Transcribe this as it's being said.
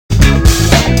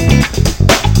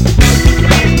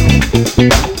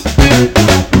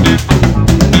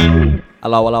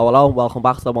Hello. Welcome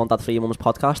back to the One Dad Three Mums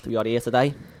podcast. We are here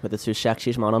today with the two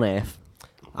sexiest man on earth.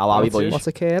 How are we, boys? What's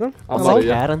it, Kieran? I'm not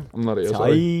here.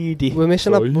 Tidy. We're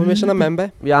missing a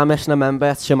member. We are missing a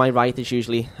member. To my right is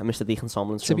usually Mr. Deacon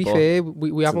Somlin. To be fair,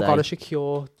 we haven't got a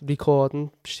secure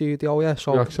recording studio yet,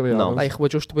 so like we're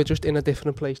just in a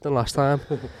different place than last time.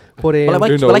 But we're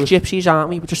like gypsies, aren't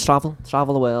we? We just travel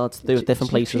the world, do different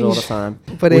places all the time.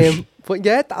 But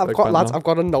yeah, I've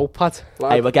got a notepad.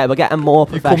 Hey, we're getting more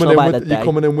professional by the day. You're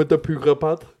coming in with the puka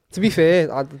pad. To be fair,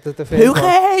 the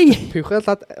Puka!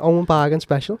 That own bargain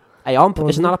special. Hey,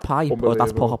 isn't that a pie? Or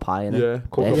that's pork pie, innit?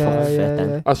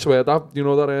 Yeah. I swear that, you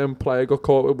know that player got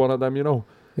caught with one of them, you know?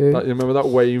 Yeah. That, you remember that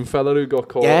Wayne fella who got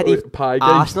caught with pie gate?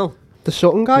 Arsenal. The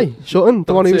Sutton guy. Sutton.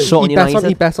 The one who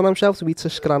he bet on himself to eat a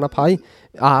scran of pie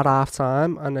at half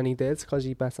time, and then he did because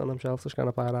he bet on himself to scran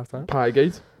of pie at half time. Pie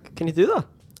gate? Can you do that?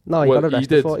 No, he got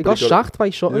arrested for it. He got sacked by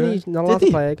Sutton. He's not allowed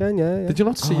to play again, yeah. Did you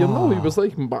not see him though? He was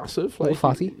like massive. Like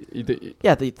fatty.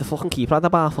 Yeah, the fucking keeper had the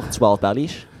bar fucking 12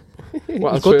 bellies.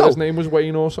 Well, I swear his name was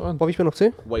Wayne or something. What have you been up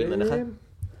to? Wayne Lineker.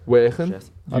 Working.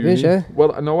 Yeah.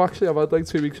 Well, no, actually, I've had like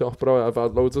 2 weeks off, but I've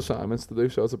had loads of assignments to do,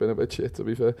 so it's been a bit shit, to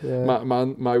be fair. Yeah.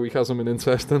 My week hasn't been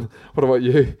interesting. What about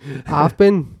you? I've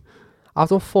done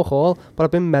fuck all, but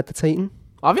I've been meditating.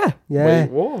 Have you? Yeah. Wait,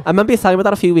 what? I remember you telling me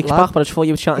that a few weeks back, but I just thought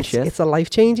you were chatting shit. It's a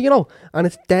life changing, you know, and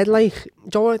it's dead like, do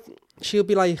you know what? She'll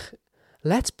be like,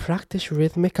 let's practice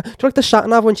rhythmic. Do you like the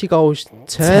Shatner when she goes,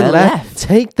 turn left,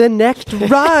 take the next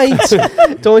right?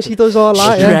 Don't she does all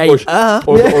that? Straight up.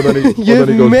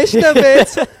 You've missed a bit.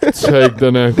 Take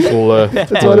the next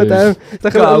left. It's one of them. It's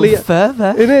like Go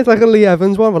further. Isn't it? It's like a Lee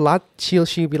Evans one. But lad, she'll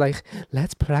be like,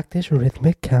 let's practice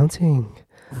rhythmic counting.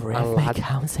 Rhythmic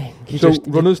counting. So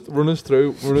run us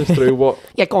through what.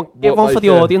 Yeah, go on. Give one for the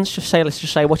audience. Let's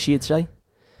just say what she'd say.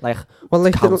 Like, well,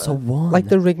 like count to 1. Like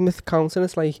the rhythmic counting,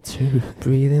 it's like 2.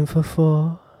 Breathe in for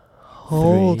 4,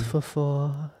 hold for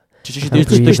 4. Does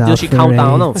she count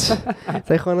down though?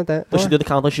 Like one of that. Does she do the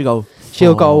count? Does she go?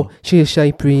 She'll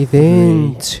say breathe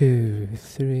in 2,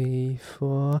 3,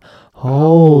 4,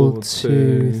 hold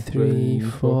 2, 3,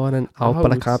 4, and out.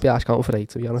 But I can't be asked counting for 8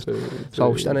 to be honest.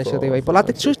 So then she'll do it. But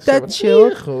it's just dead chill,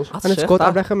 and it's good.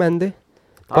 I recommend it.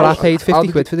 But I paid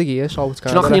 50 quid for the gear, so it's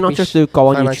kind of. Can you not just go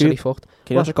on YouTube? Fucked.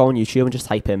 Can you not just go on YouTube and just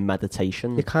type in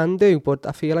meditation? You can do, but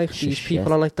I feel like these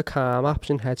people on like the Calm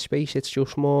apps and Headspace, it's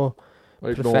just more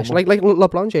professional. Like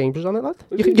LeBron James was on it, lad.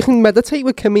 You can meditate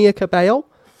with Camilla Cabello.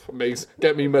 Mate,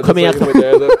 get me meditating with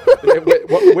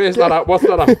there. Where's that at? What's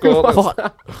that app called?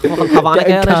 Havana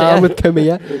Girl, is it? With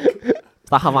Camilla. It's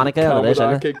that Havana Girl,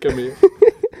 isn't it?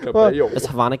 Cabello. It's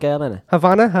Havana Girl, isn't it?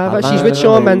 Havana. She's with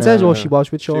Shawn Mendes, or she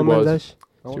was with Shawn Mendes.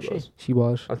 She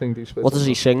was. I think these. What does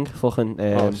he sing? Fucking.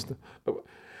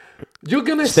 You're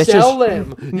gonna sell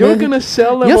them. You're gonna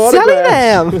sell them. You're selling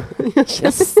them.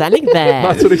 You're selling them.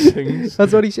 That's what he sings.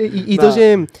 That's what he says. He does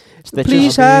him.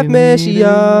 Please have mercy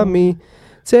on me.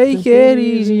 Take it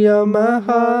easy on my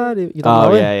heart. You don't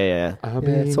know it? Yeah.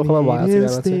 It's talking about wild to be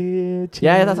honest.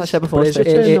 Yeah, that's what I said before. It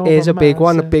is a big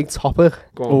one, a big topic.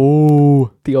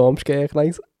 Oh, the Ormskirk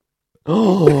night.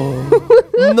 Oh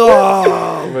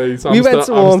no! Mate, we went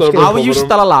to Ormskirk. How are you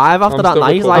still alive after that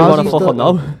night? I want to fucking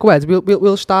know. Go ahead,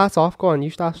 we'll start off. Go on,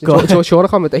 you start. It's your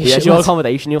accommodation. Yeah, it's your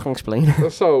accommodation. You can explain.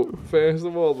 So, first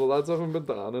of all, the lads haven't been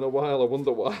down in a while. I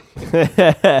wonder why.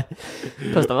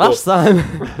 Because the last time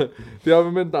they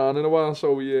haven't been down in a while,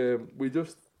 so we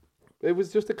just. It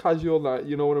was just a casual night,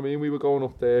 you know what I mean? We were going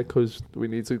up there because we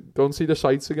need to go and see the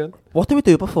sights again. What did we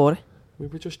do before? We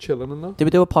were just chilling and that. Did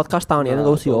we do a podcast down here and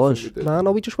go to yours?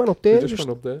 No, we just went up there.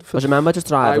 I remember just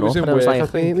driving up and I was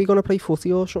like, we're going to play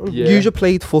footy or something. Yeah. You just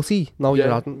played footy. No, you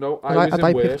hadn't. No, I was in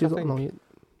work, I think. No,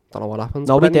 don't know what happened.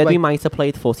 No, we did. We might have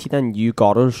played footy, then you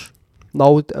got us.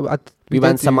 No, we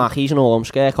went to Mackey's in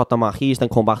Ormskirk, got the Mackey's, then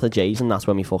come back to Jay's, and that's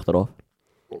when we fucked it up.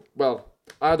 Well,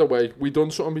 either way, we done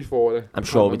something before it. I'm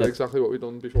sure we did. Exactly what we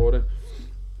done before it.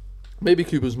 Maybe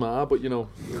Cuba's mad, but you know,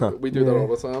 we do that all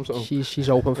the time. So she's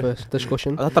open for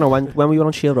discussion. I don't know when we were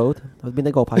on Shield Road. We've been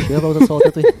to go past Shield Road at all,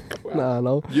 did we?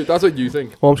 No. That's what you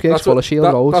think. Ormskirk's full of Shield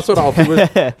Roads. That's what Alfie was.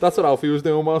 That's what Alfie was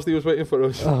doing whilst he was waiting for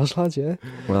us. Oh, lads, yeah.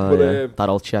 Well, but, that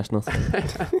old chestnut.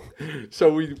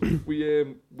 So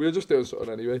we were just doing something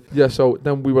anyway. Yeah. So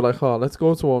then we were like, let's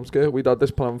go to Ormskirk. We'd had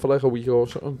this plan for like a week or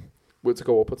something. We're to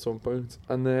go up at some point,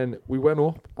 and then we went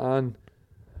up and.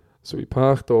 So we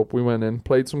parked up, we went in,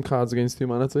 played some Cards Against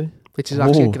Humanity. Which is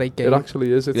actually a great game. It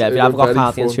actually is. If you haven't got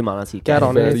Cards Against Humanity, get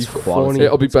on it. It's funny.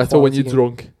 It'll be better when you're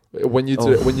drunk. When you're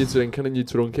drinking and you're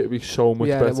drunk, it'd be so much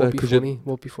Yeah, it better. would be funny.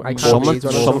 Would be funny. I can't Some, believe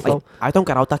when I some, don't like, I don't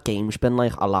get out that game's been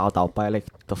like allowed out by like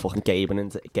the fucking gaming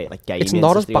and like gaming It's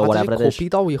not as industry or bad as whatever it it is. could be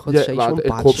though. You could Yeah, say lad, some it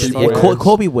bad could be shit. It worse.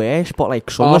 could be worse, but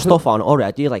like some of the Half stuff on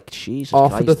already, like Jesus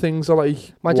Half of the Christ. things are like.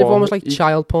 Imagine if one was what, like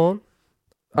child porn.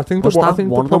 I think Was I that think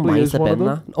one there of them probably might is have one of been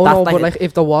them. that? Oh That's no, like but like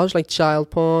if there was like child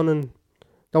porn and, you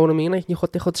know what I mean? Like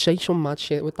they could say some mad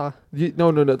shit with that.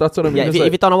 No, that's what I mean. yeah, it's if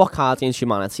like- you don't know what Cards Against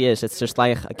Humanity is, it's just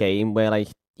like a game where like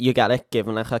you get it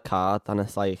given like a card and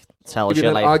it's like tells you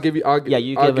I'll like give you. Yeah,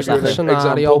 you I'll give us you that Like a an scenario,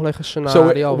 example. like a So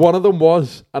scenario. one of them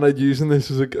was, and I'm using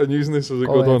this as a good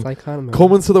one. I can't remember.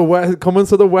 Coming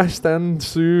to the West End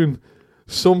soon.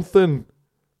 Something,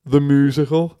 the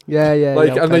musical. Yeah,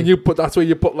 Like, yeah, and then that's where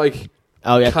you put like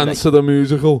oh yeah. Cancer the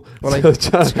musical. Or like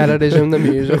terrorism, the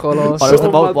musical, or What was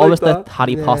something what like was the that.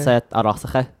 Harry Yeah. Potter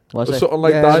erotica? Was it? Something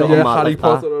like Yeah, that. something Yeah, mad Harry like that.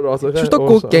 Potter erotica. It's just a or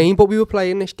good something. game, but we were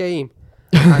playing this game.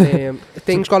 And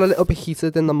things got a little bit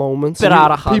heated in the moment. Bit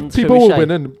out of hand. People were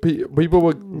winning. People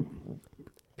were.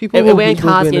 People It were weren't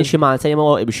Cards winning. Against Humanity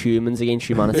anymore. It was Humans Against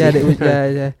Humanity. Yeah, it was,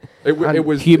 yeah. It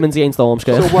was. Humans Against So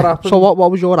Ormskirk. what happened? So what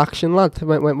was your action, lad,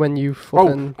 when you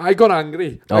fucking... I got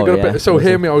angry. I Oh, got yeah. a bit, so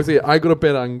hear me out here. I got a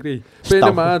bit angry. Bear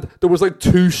in mind, there was like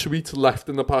 2 sweets left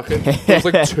in the packet. There was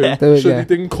like 2, There- so yeah. they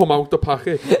didn't come out the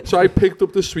packet. So I picked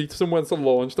up the sweets and went to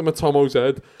launch them at Tomo's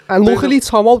head. And luckily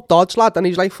Tomo dodged, lad, and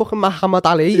he's like fucking Muhammad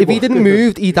Ali. If he didn't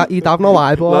move, he'd have no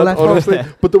eyeball Lad, left. honestly,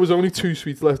 but there was only 2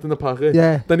 sweets left in the packet.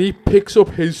 Yeah. Then he picks up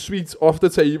his sweets off the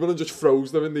table and just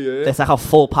throws them in the air. It's like a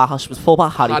full pack Haribo,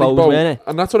 Haribo. wasn't it?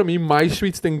 And that's what I mean. My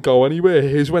sweets didn't go anywhere.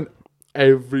 His went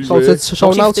everywhere.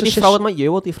 So now Did to he throw them at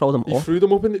you or did he throw them he up? threw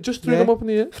them up in the, just threw Yeah. them up in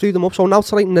the air. threw them up. So now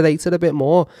to like narrate it a bit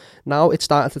more, now it's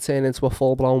starting to turn into a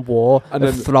full-blown war And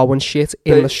of then throwing shit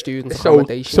in the student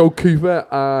accommodation. So Cooper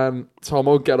and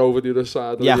Tomo get over the other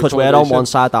side. of Yeah, the because we're on accommodation. one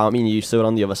side, I mean, you two are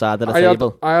on the other side of the I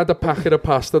table. had a packet of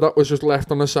pasta that was just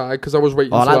left on the side because I was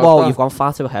waiting Oh, to like, have well, that. you've gone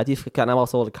far too ahead. You've forgotten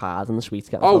about all the cards and the sweets.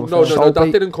 Oh, no, So that ba-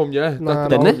 didn't come yet. Nah, That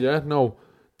Didn't didn't it? come yet, no.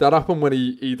 That happened when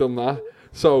he done that.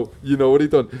 So, you know what he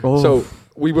done. Oh. So,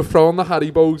 we were throwing the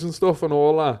Haribos and stuff and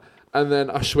all that. And then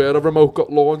I swear a remote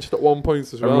got launched at one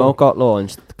point as A well. remote got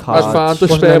launched. I Cards. found the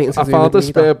Wasn't spare. anything to I do found with the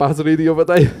me, spare battery the other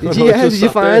day. Did you? Yeah, did you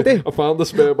find it? I found the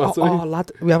spare battery. Oh,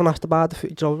 lad, we haven't asked about the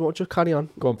food. Joe, won't you carry on?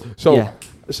 Go on. So, Yeah.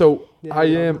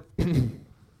 Yeah,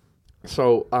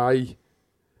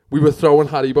 we were throwing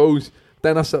Haribos.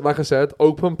 Then I said, like I said,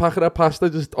 open packet of pasta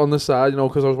just on the side, you know,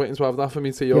 because I was waiting to have that for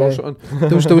me tea or Yeah. something.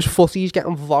 there was footies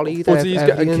getting volleyed. Footies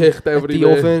getting everything. kicked At the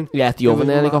everywhere. oven. Yeah, the oven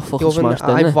nearly got fucking smashed,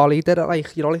 I didn't it? volleyed it at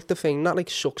like, you know, like the thing that like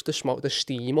sucks the smoke, the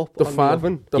steam up The on fan. the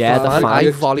oven. Yeah, the fan. I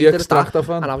the volleyed it at that, extractor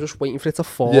fan. and I was just waiting for it to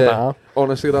fall Yeah. down.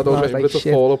 Honestly, that I was was waiting for like, it to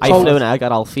shit. fall I apart. flew an egg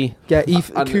at Alfie. Yeah,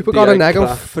 And Cooper the got egg an egg and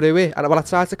cracked. threw it, and when I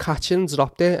tried to catch it and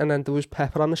dropped it, and then there was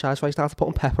pepper on the side, so I started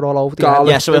putting pepper all over the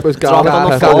Garlic. Yeah, so it was it dropped garlic on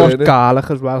the pepper, floor. wasn't it?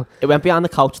 garlic as well. It went behind the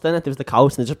couch then. There was the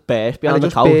couch and it just burst And behind it the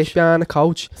just burst couch. behind the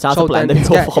couch. Started to blend then it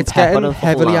with fucking it's pepper getting and fucking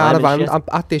heavily out of lime hand. and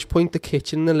shit. At this point, the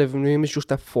kitchen and the living room is just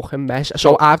a fucking mess.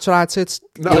 So I've tried to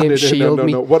shield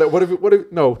me. No. What if,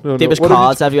 no. There was What if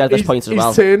cards everywhere at this point as well.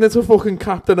 He's turned into fucking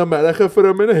Captain America for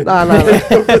a minute. Nah.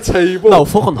 Picked up the table. No,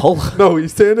 fucking Hulk. No,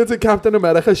 he's turned into Captain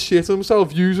America, shit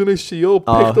himself using his shield,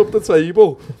 Oh. picked up the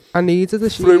table, I needed the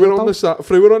shield. threw it on though.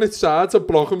 threw it on its side to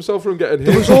block himself from getting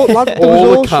There hit. was all, lad, there was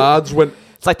All the also- cards went.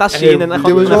 It's like that scene in like,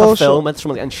 There was like a also- film when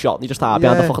someone getting shot and you just hide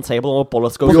behind the Yeah. fucking table and all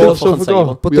bullets go We through the also fucking table.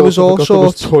 forgot. But we there was also forgot there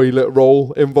was also- toilet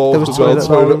roll involved There was as well. toilet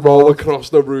Toilet roll roll involved. across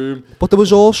the room. But there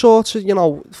was all sorts of, you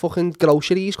know, fucking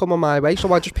groceries coming my way.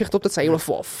 So I just picked up the table and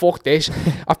thought, fuck this.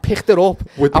 I picked it up.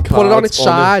 With the I put it on cards its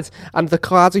side. And the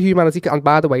cards of humanity. And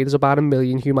by the way, there's about 1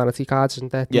 million humanity cards in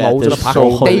there. Yeah, Loads in a there's pack.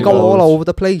 so They many go all loads. over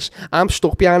the place. I'm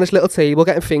stuck behind this little table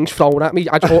getting things thrown at me.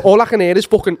 All I can hear is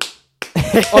fucking...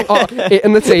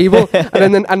 hitting the table.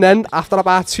 And then after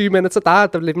about 2 minutes of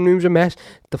that, the living room's a mess.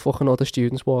 The fucking other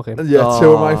students walk in. And yeah,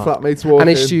 2 of my Oh. flatmates walked And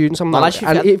his in. students, I'm Well, not... actually,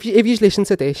 And if you listen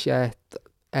to this, yeah,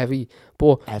 heavy.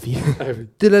 But Heavy.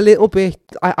 they're a little bit...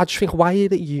 I just think, why are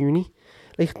they at uni?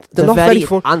 Like, they're The not very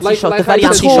fun. Anti-social, Like the very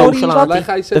I said- antisocial, Tories, aren't they? like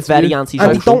I said The to very you- And they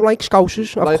antisocial. don't like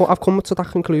Scousers. Like- I've come to that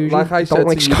conclusion. like I They said don't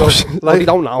like to you, though, Scousers. like- They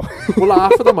don't know. Well,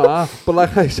 half of them are. But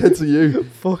like I said to you,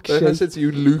 Fuck like I shit. said to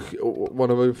you, Luke, one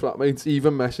of my flatmates,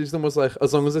 even messaged them, was like,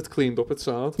 as long as it's cleaned up, it's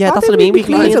sound. Yeah, How that's did what I mean. we We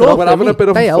clean cleaned it it up? up. We're having a bit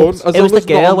of They fun. helped. As It was long the as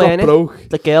none girl, got weren't it? broke.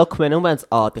 The girl come in and went,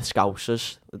 oh, the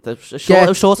Scousers. It was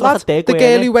Yeah, sort of like a lads, dig, the weren't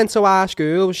girl it? who went to our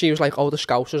school, she was like, oh, the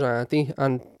Scousers, aren't they?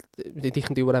 And they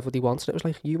can do whatever they want. And it was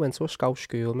like, you went to a Scouse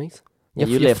school, mate. Yeah,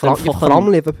 you You're live from, in you're fucking... from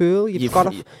Liverpool. You're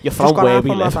You're from where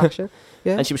we live. Action.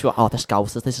 Yeah. And she was like, oh, the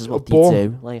Scousers, this is what But- they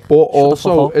do. Like, But shut the fuck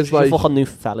also, up. it's She's a like, fucking new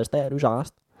fellas there who's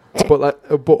asked.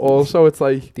 but also it's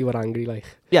like... They were angry, like.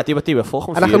 Yeah, they were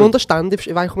fucking And I can understand if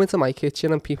I come into my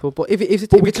kitchen and people... But if it's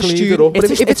we a cleaned it student... up. But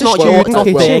if it's a not student your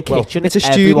kitchen... kitchen, It's a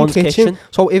student everyone's kitchen.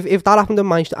 So if that happened in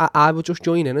my... I would just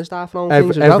join in and start throwing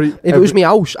things as well. If it was my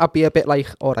house, I'd be a bit like,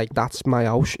 alright, that's my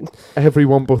house.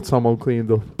 Everyone but Tomo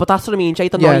cleaned up. But that's what I mean, Jay.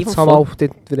 They're Yeah, not even Tomo fun.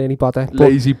 didn't really bother. But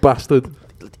Lazy bastard.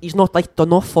 He's not like, they're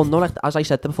not fun though. Like, as I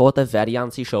said before, they're very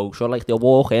anti-social. Like, they'll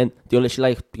walk in, they'll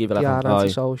literally like give it like, yeah,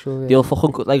 antisocial. they'll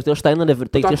fucking like they'll stay in the living,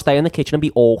 they'll stay in the kitchen and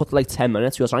be awkward for like 10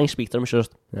 minutes. You'll try and speak to them, it's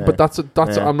just. But that's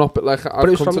I'm not. But like, I've it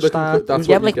was come from to the the start. that's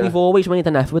Yeah, what but like you we've get. always made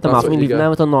an effort with them, That's haven't we? what you We've get.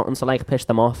 never done nothing to like piss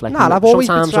them off. Like, I've always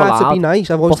tried sometimes we're to be allowed, nice.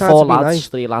 I've but always tried four to be lads, nice.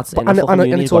 3 lads But, in a fucking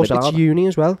uni, it's you've also got to it's be allowed. uni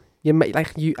as well. You make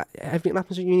like everything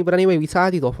happens at uni. But anyway, we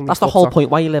tidied up. And That's we the whole fucked off. point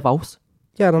why you live out.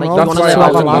 Yeah, I don't Like, know. you That's wanna why live I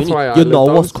out live- in that's uni, why I you know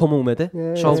lived what's out. coming with it.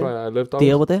 Yeah, So That's why I lived out.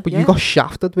 deal with it. But yeah. you got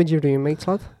shafted with your roommates,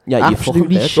 lad. Yeah, you fucking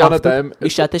absolutely did. It's one of shafted. them. We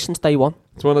said this since day one.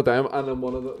 It's one of them, and then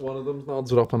one of them's now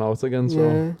dropping out again. So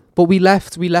Yeah. But we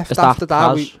left It's after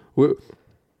that. Kaz.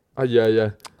 yeah.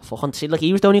 Fucking see, like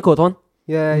he was the only good one.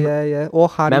 Yeah. Or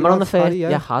Harry. Remember on the lad, first? Harry,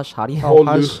 Yeah, Harry. Oh, Oh,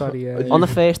 Harry, Luke. sorry, yeah. You- On the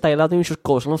first day, lad, he was just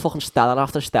guzzling fucking Stella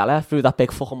after Stella through that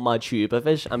big fucking mad tube of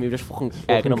his, and we were just fucking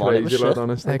egging him on. It was crazy, lad, sick.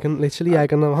 honestly. Literally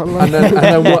egging them on, And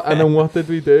lad. then what did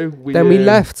we do? Then we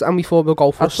left and we thought we'll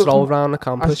go for I a took stroll them- around the I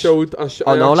campus. showed.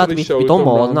 Oh no, lad, actually we showed done them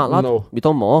more than round- that, lad. No, We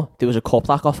done more. There was a cup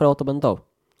that got thrown out the window.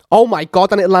 Oh my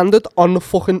god, and it landed on the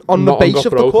fucking on the Nothing base got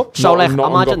of the broke. cup. So, like,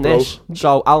 Nothing imagine got this.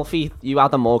 So, Alfie, you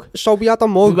had a mug. So we had a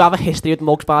We mug. have a history with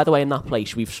mugs, by the way, in that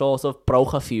place. We've sort of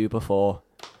broke a few before.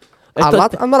 I'm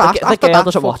not the after girl that,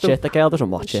 doesn't fuck watch them. it. The girl doesn't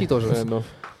watch She it. Fair doesn't. enough.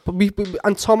 But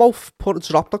and Tomo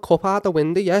dropped the cup out the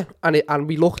window, yeah. And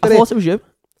we looked I at it. thought it was you.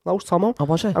 That was Tomo. Oh,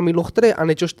 was it? And we looked at it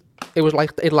and it was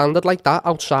like, it landed like that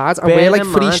outside. And Bear we're like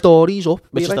in 3 mind- stories up.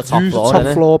 Which We're is like the top Use floor, top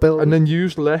innit? floor building. And then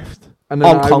yous left. And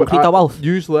then On concrete, though, Alf.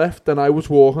 Yous left, and I was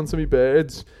walking to my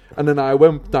birds. And then I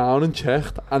went down and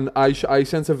checked, and I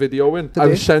sent a video in. Did I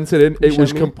you? sent it in. You It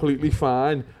was sent me? completely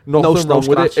fine. Nothing no wrong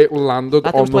with scratch. it. It landed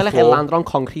That on was the like it floor. landed on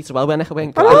concrete as well when it went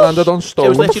It grass. landed on It stone.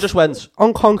 was literally just went.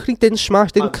 On concrete, didn't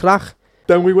smash, didn't crack.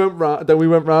 Then we went round.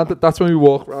 That's when we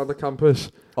walked around the campus.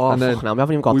 Oh, And then fuck, now we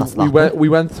haven't even got that to We that.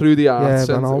 went through the arts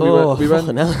Yeah, centre. I know. We Oh, went, we, went,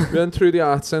 fucking hell. we went through the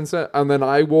arts centre, and then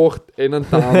I walked in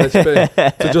and down this bit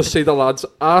to just see the lads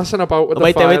arsing about with the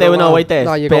Wait fire there, no, alarm. wait there.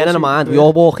 No, you go Bearing in to- mind, we yeah.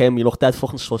 all walk in, we look dead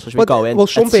fucking sus as we go in. Well,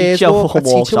 some birds a fucking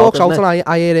teacher walks out doesn't and it?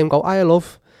 I hear him go, I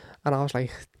love. And I was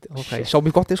like, okay, so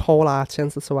we've got this whole art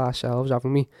centre to ourselves,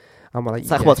 haven't we? And we're like,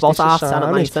 It's like, yes, what's this is art and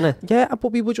sound. nice, isn't it? Yeah,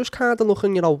 but we were just kind of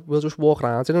looking, you know, we'll just walk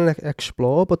around and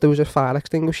explore, but there was a fire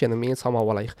extinguisher and me and Tom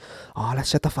were like, oh, let's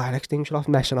set the fire extinguisher off,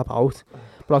 messing about.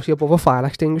 But obviously above a fire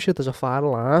extinguisher, there's a fire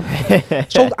alarm.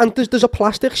 So, and there's a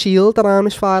plastic shield around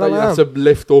this fire So you alarm. have to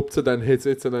lift up to then hit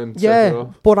it and then set it Yeah,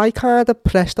 off. but I kind of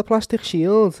pressed the plastic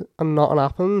shield and nothing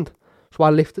happened. So I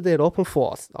lifted it up and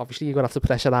thought, obviously you're going to have to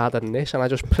press it harder than this. And I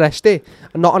just pressed it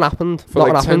and nothing happened. For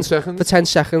Nothing like 10 happened seconds. for 10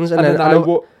 seconds. And then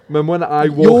remember when I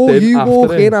walked in you after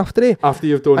walk it? in after it. After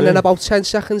you've done And it. then about 10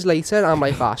 seconds later, I'm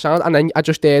like, ah, sound. And then I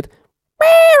just did.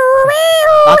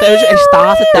 It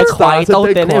started dead It quiet started though,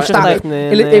 dead didn't it? It was just quiet.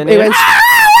 like, It went.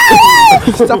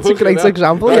 That's a great Fucking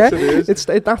example, hell. yeah. Actually is.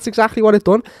 That's exactly what it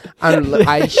done. And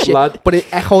I shit. Lad. But it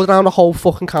echoed around the whole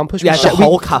fucking campus. Yeah, the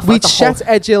whole cafe. We'd set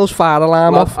Ed Gill's fire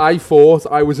alarm Lad, off. I thought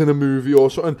I was in a movie or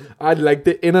something. I legged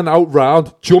it in and out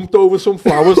round, jumped over some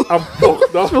flowers and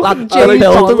fucked off. Lad, And James I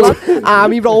Buildings. jumped-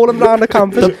 Army rolling around the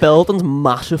campus. The building's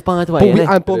massive, by the way, But,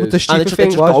 innit? but It the is. And stupid it just,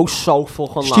 thing was, goes so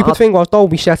fucking stupid loud. thing was though,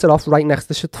 we set it off right next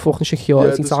to the fucking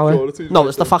security the tower. security No, was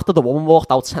it's the fact that the woman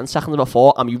walked out 10 seconds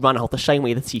before and we ran out the same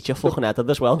way the teacher fucking headed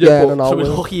as well. Yeah, Yeah, but no, So we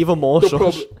no. look even more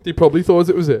sus. They probably thought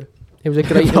it was it. It was a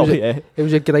great, Probably, yeah. it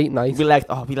was a great night. We liked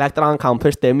it on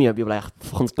campus, didn't we? We were like,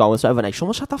 fucking going to every night.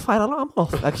 Someone set that fire alarm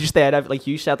off. Like, just there, like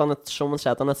you said on it, someone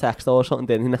said on a text or something,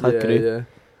 didn't you? Like, Yeah.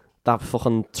 that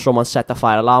fucking, someone set the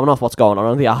fire alarm off. What's going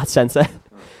on in the art centre?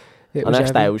 It The was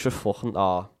next day, heavy. we was just fucking,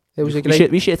 It was a we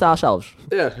great. shit ourselves.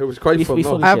 Yeah, it was quite We fun. though.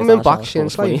 fully I haven't shit been back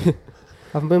ourselves, but it was since, like. funny.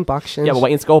 I haven't been back since. Yeah, but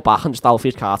waiting to go back and just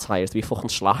Alfie's car tyres to be fucking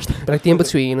slashed. But like the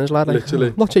in-betweeners, lad. Like, Literally.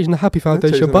 I'm not changing the happy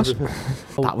foundation, boss.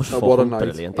 That was Oh, what a fucking night.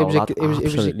 brilliant. It was, though, a, it was a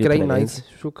absolutely great brilliant. night.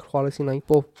 It was a quality night.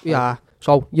 But yeah,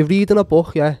 so you're reading a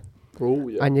book, yeah, Oh,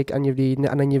 yeah. and you're reading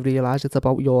it, and then you realise it's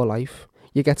about your life.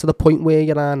 You get to the point where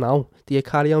you are now. Do you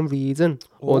carry on reading,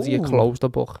 or do you Ooh. close the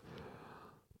book?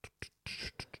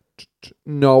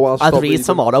 No, I'll stop I'd read reading.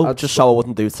 tomorrow, I'd just stop- so I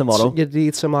wouldn't do tomorrow. You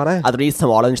read tomorrow. I'd read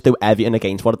tomorrow and just do everything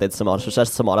against what I did tomorrow. So it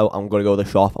says tomorrow, I'm going to go to the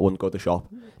shop, I wouldn't go to the shop.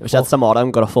 If it said tomorrow,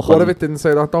 I'm going to fucking... What if it didn't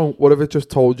say that though? What if it just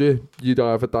told you you'd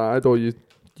either died or you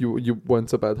you went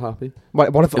to bed happy. What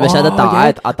if If I said I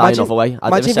died, I'd die Imagine- another way.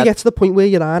 Imagine if you get to the point where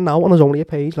you are now and there's only a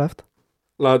page left.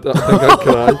 Lad, I think I'd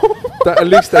cry. At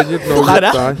least then you'd know you'd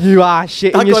die. You are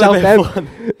shitting yourself then.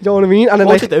 You know what I mean? And then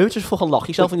What like, you do? Just fucking lock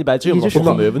yourself in your bedroom You and just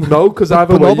fucking moving. No, because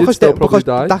either way you'd still probably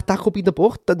die. that could be the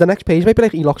book. The next page might be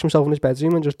like he locks himself in his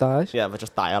bedroom and just dies. Yeah, but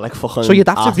just die like fucking. So you'd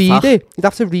have to heart read attack. it. You'd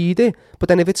have to read it. But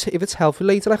then if it's healthy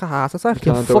later, like a heart attack,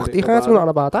 You you're can't do fucked. You anything can't do about nothing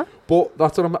about that. But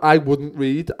that's what I wouldn't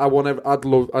read.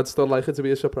 I'd still like it to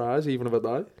be a surprise, even if I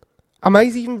die. I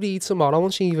might even read tomorrow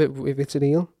and see if it's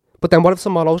real. But then what if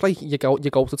tomorrow's like you go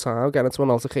to town, get into an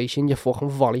altercation, you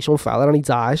fucking volley some fella and he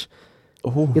dies?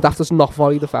 Ooh. You'd have to not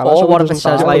volley the fella. Or so what he if it doesn't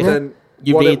says, die, like, wouldn't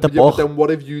You what read if, the But book. then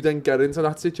what if you then get into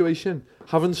that situation,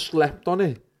 haven't slept on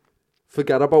it,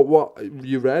 forget about what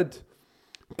you read,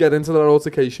 get into that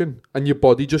altercation, and your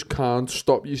body just can't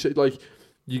stop you. Like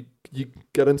you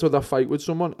get into that fight with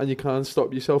someone and you can't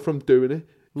stop yourself from doing it.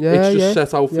 Yeah, It's just yeah.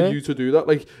 set out for yeah. you to do that.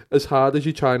 Like as hard as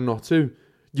you try not to,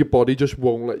 your body just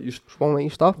won't let you. Just won't let you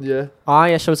stop. Yeah. Ah,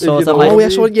 yeah, so it's If sort you of know like Oh yeah,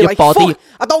 so you're your like, body. fuck,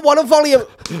 I don't want to volley him.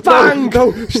 Bang!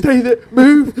 No, stay there.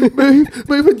 Move,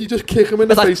 and you just kick him in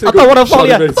the It's like, face. I and don't go, want to volley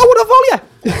you. I "Sorry, mate." don't want to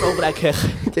volley you. Over that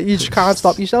kick. You just can't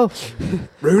stop yourself.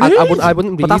 Really? I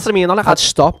wouldn't read. But that's what I mean. Like, I'd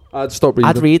stop. I'd stop reading.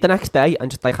 I'd read the next day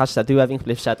and just like I said, do everything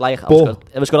Liv said. Like But-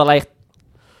 it was gonna like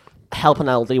help an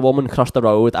elderly woman cross the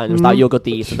road, and it was that your good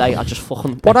deed today. I just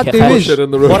fucking What I'd kick do her. is- Push it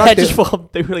in the room. what I I'd do- just fucking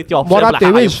do like the opposite. What I'd I'd be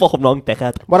like, do "Ah, you is- fucking wrong,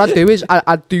 dickhead." What I'd do is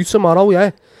I'd do tomorrow,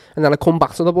 yeah, and then I'd come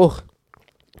back to the book,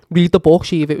 read the book,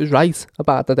 see if it was right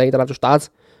about the day that I just had,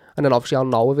 and then obviously I'll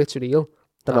know if it's real.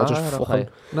 Then I'll just Ah, fucking. okay.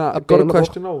 Nah, I'd I've be got a in the book.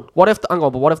 question though. What if hang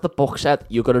on? But what if the book said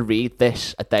you're gonna read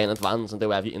this a day in advance and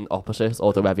do everything opposite,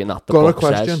 or do everything that the Got a book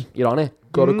says? question. You're on it.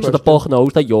 Got a Mm. So question. the book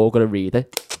knows that you're gonna read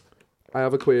it. I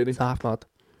have a query. It's half mad.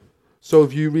 So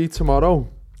if you read tomorrow,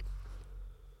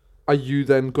 are you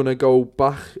then gonna go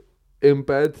back in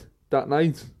bed that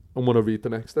night and want to read the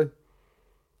next day?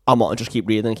 I'm not just keep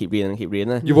reading and keep reading and keep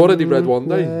reading it. You've already read one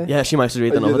day. Yeah. Yeah, she might just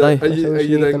read Are you, another then, day. are you, So are it's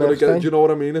you read then the gonna next get? day? Do you know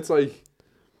what I mean? It's like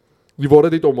you've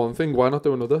already done one thing. Why not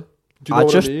do another? Do you know I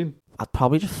what just- I mean? I'd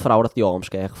probably just throw it at the arm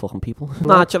scare fucking people.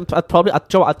 Nah,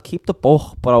 I'd keep the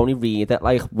book, but only read it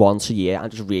like once a year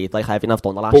and just read like everything I've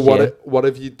done the last But year. what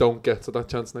if you don't get to that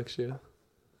chance next year?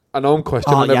 I know I'm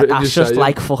questioning Oh yeah, everything you that's just say.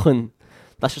 like fucking.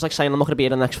 That's just like saying I'm not gonna be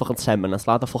here in the next fucking 10 minutes.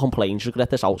 Lad, the fucking plane should get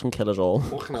this out and kill us all.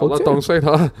 Fucking hell, Could lad, you? don't say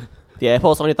that. The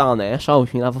airport's only down there, so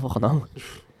you never fucking know.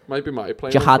 Might be my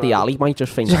plane. Jihadi Ali might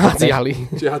just think. Jihadi Ali.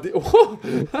 Jihadi.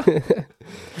 What?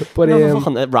 But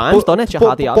It rhymes, doesn't it?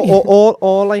 Jihadi but Ali.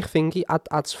 all like thingy,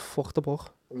 I'd fuck the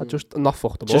book. I'd just not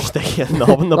fuck the book. Just stick your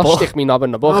knob in the not book. stick me knob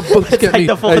in the book. Ah, books get me. Take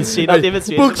the fucking Hey, scene, hey, not even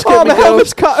see it. books Oh, get me my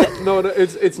helmet's girls. cut. No,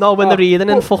 it's No, when they're reading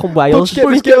in fucking Wales. Books get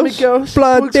me Books get me girls. girls.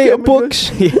 Blind Books get date me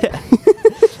books. Yeah.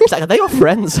 It's like, are they your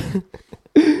friends?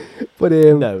 But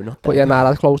No, not But them. yeah, nah,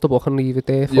 I'd close the book and leave it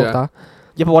there. Fuck Yeah. that.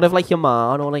 Yeah, but what if like your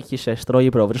man or like your sister or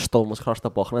your brother just stumbles across the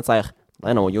book and it's like,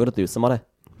 I know what you're gonna do tomorrow.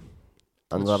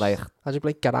 And they're like, I'd just be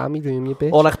like, get out of my room, you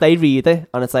bitch. or like they read it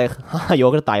and it's like, "Ha,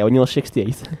 you're gonna die when you're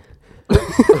 68.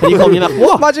 And you come, you're like,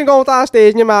 what? Imagine going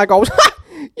downstairs and your man goes,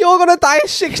 you're gonna die at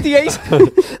 68.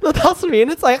 No, that's what I mean.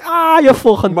 It's like, you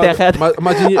fucking dickhead.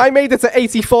 Imagine you. I made it to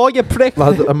 84, you prick.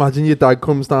 Lad, imagine your dad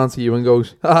comes down to you and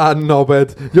goes,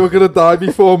 knobhead, you're gonna die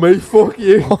before me, fuck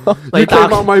you. You Like came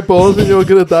that. out my balls and you're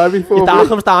gonna die before Your me. dad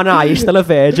comes down and you're still a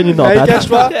virgin, you're not Hey, dead. guess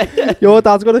what? Your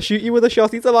dad's gonna shoot you with a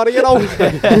shotty tomorrow, you know.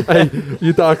 Hey,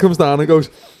 your dad comes down and goes,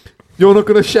 you're not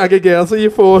gonna shag a girl till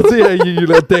you're 40, you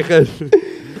little dickhead.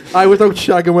 I was out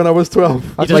shagging when I was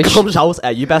 12. He just comes out,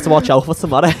 hey, you better watch out for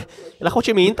tomorrow. You're like, what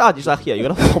do you mean, Dad? He's like, yeah, you're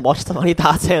gonna fucking watch tomorrow. Your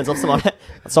dad turns up tomorrow.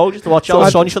 I told you to watch out,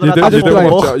 son. You should have had that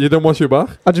before. You didn't watch your back?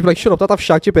 I'd just be like, shut up, Dad, I've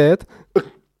shagged your bed.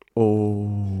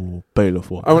 Oh, bailiff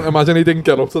what? I imagine he didn't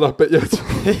get up to that bit yet.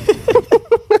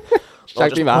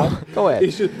 Shagged me, man. Go ahead.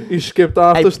 He skipped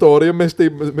half Hey. the story and missed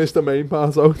the main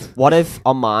part out. What if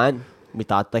on mine, my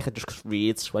dad like just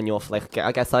reads when you're like,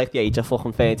 I guess like the age of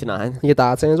fucking 39. Your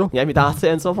dad turns up. Yeah, my dad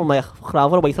turns up. I'm like, fuck,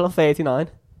 I'll wait till I'm 39.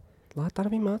 Lad,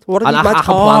 that'd be mad. What if And you I can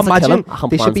plan to kill him. I can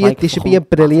this plan should be to, a, like, this should be a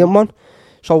fucking brilliant one.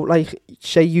 So like,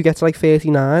 say you get to like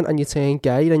 39 and you turn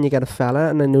gay, then you get a fella,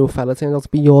 and then the new fella turns out to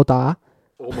be your dad.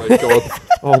 Oh my god.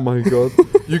 Oh my god.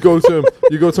 You go to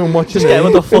him, what's your Just get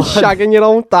with name? the fuck. Shagging your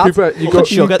own dad. You go,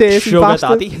 Sugar, dirty sugar bastard.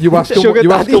 daddy. you ask Sugar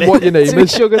him what your name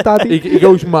is. Sugar daddy. He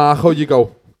goes Marco, you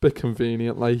go, bit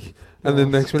convenient, like. And then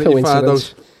next minute you find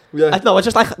out. Yeah. No, it's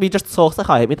just like, we just talked like,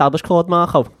 hi, my dad was called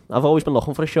Marco. I've always been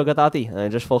looking for a sugar daddy. And I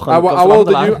just fucking... How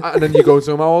old are you? And then you go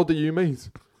to him, how old are you, mate?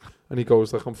 And he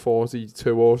goes like, I'm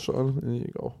 42 or something. And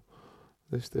you go,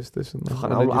 this and that.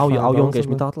 And then you How find young out is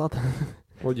my and then- dad, lad?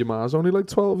 Well, your ma's only like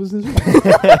 12, isn't she?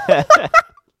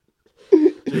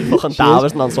 Fucking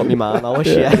Davos non-stop me man. Oh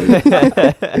shit.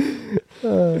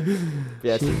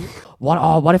 Yeah.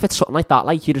 What if it's something like that?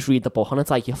 Like you just read the book and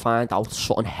it's like you find out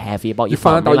something heavy about your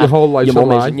family. You find out your whole life's your a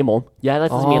mum lie. isn't your mum. Yeah, that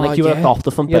doesn't mean like you were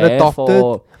adopted from You're birth.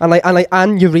 adopted.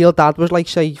 And your real dad was like,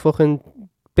 say, fucking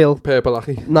Bill.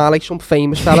 Purple-lacky. Nah, like some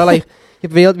famous fella. Like,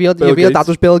 your real dad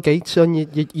was Bill Gates, and you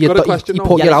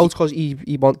put you out because he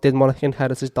didn't want to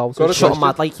inherit his daughter. It's something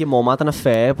mad like your mum had an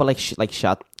affair, but like she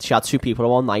had two people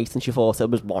one night and she thought it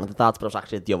was one of the dads, but it was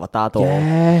actually the other dad.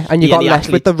 Yeah, and you got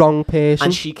left with the wrong person.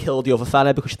 And she killed the other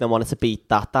fella because she didn't want it to beat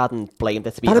that dad and blamed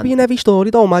it to be. That'd be in every story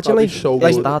though, imagine like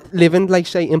that. Living like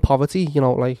say in poverty, you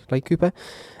know, like Cooper.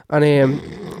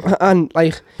 And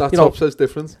like that you know, top says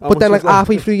different. But then like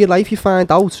halfway through your life you find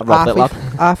out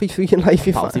halfway through your life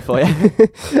you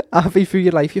halfway through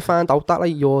your life you find out that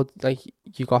like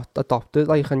you got adopted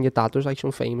like and your dad was like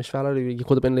some famous fella who you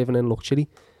could have been living in luxury.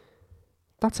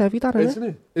 That's heavy, that isn't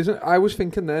it? Isn't it? I was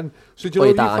thinking then. So do you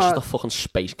know that's just a fucking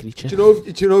space creature. Do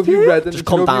you know if you read in just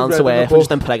come down to earth and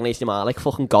just impregnate your man like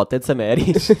fucking God did to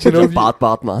Mary. Do you know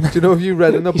bad man? Do you know if you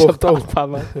read in the book though? Bad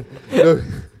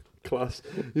man. Class.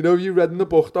 You know you read in the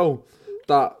book though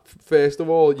that first of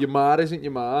all your ma isn't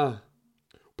your ma,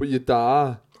 but your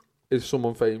dad is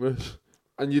someone famous,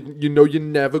 and you know you're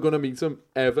never gonna meet him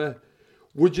ever.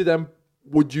 Would you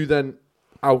then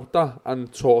out that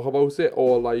and talk about it,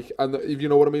 or like, and if you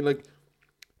know what I mean, like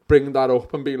bring that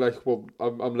up and be like, well,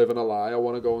 I'm living a lie. I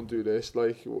want to go and do this.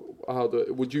 Like,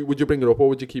 would you bring it up or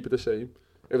would you keep it the same?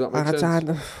 If that makes sense.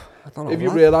 I don't know. If you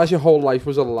realise your whole life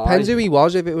was a lie. Depends who he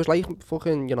was. If it was like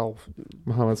fucking, you know,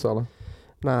 Mohammed Salah.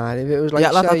 Nah, if it was like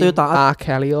say, R.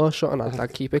 Kelly or something,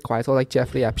 I'd keep it quiet. Or like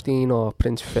Jeffrey Epstein or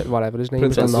Prince whatever his name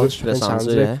is. Prince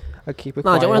Andrew. Yeah. I'd keep it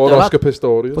quiet. Or Oscar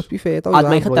Pistorius. But to be fair though, I'd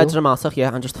make it dead dramatic,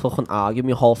 yeah, and just fucking argue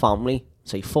with my whole family.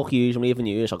 Say, fuck you, I'm leaving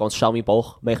you. I'll go and sell me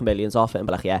book, make millions off it, and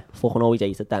be like, yeah, fucking always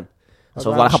hated them.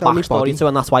 So I've got like a backstory to it,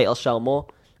 and that's why it'll sell more.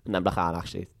 And then be like,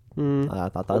 actually, I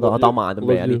don't mind them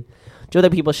really. Do you know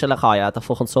that people shit like, oh yeah, the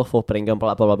fucking tough upbringing,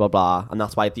 blah, blah, blah, blah, blah. And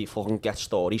that's why they fucking get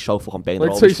stories so fucking big.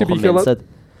 Like Stacey Beaker.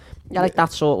 Yeah, like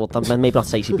that sort of, maybe not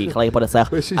Stacey Beaker, but it's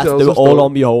like, I have to do it all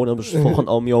on my own. I'm just fucking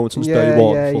on my own since day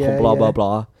one. Fucking blah, blah,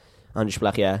 blah. And just be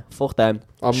like, yeah, fuck them.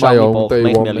 On my own, day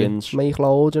make one. Millions. Make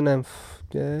loads and then,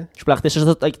 yeah. Just be like, this is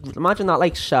like, imagine that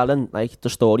like selling like the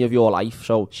story of your life.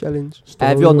 So Shillings.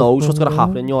 Everyone knows what's going to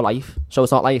happen in your life. So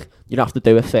it's not like you have to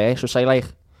do it first. So say like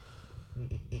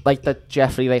that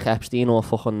Jeffrey like Epstein or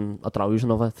fucking a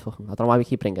drowsing of it. Fucking, I don't know why we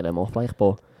keep bringing him up, like,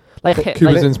 but like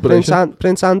Cuba's inspiration.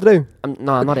 Prince Andrew.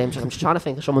 No, not him. I'm just trying to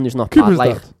think of someone who's not bad.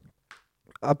 Like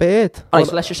a bit. Alright,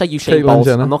 so let's just say Usain Bolt.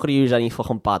 I'm not going to use any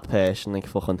fucking bad person like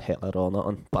fucking Hitler or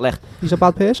nothing. But like he's a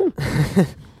bad person.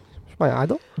 He's my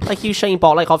idol. Like Usain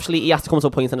Bolt, like obviously he has to come to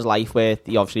a point in his life where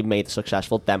he obviously made it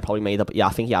successful. Then probably made it. Yeah, I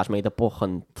think he has made a book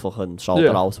and fucking sold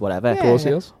it out, whatever. Of course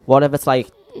he has. What if it's like,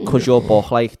 cause your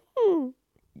book like.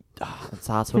 It's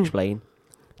hard to explain.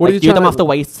 What like, you don't have to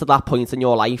wait to that point in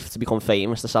your life to become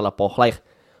famous to sell a book. Like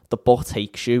the book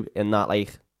takes you in that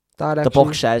like direction. The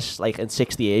book says like in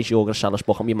 60 years you're gonna sell this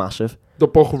book and be massive. The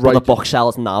book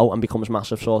sells now and becomes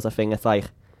massive sort of thing. It's like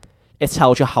it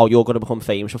tells you how you're gonna become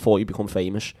famous before you become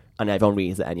famous, and everyone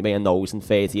reads it anyway and knows in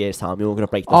 30 years time you're gonna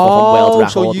break the fucking world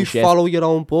record. So you follow your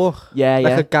own book. Yeah,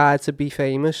 like a guide to be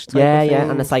famous. Yeah,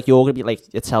 and it's like you're gonna be like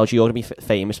it tells you you're gonna be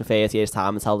famous in 30 years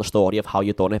time and tell the story of how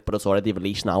you've done it, but it's already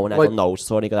released now and everyone knows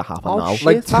it's already gonna happen now.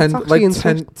 Shit,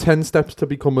 like 10 steps to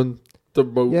becoming the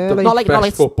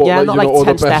best footballer. Yeah, not like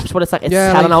 10 steps, but it's like it's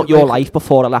telling out your life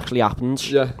before it actually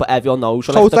happens. Yeah, but everyone knows.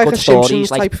 So it's like a Simpsons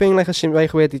type thing,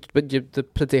 like where they're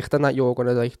predicting that you're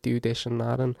gonna like do this and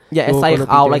that, and yeah, it's like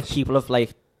how like people have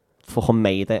like fucking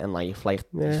made it in life, like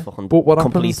fucking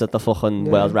completed the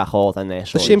fucking world record and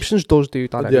this. The Simpsons does do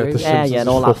that. Yeah,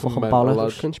 all that fucking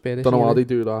bollocks. Don't know how they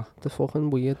do that. The fucking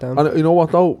weird. And you know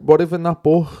what though? What if in that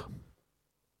book,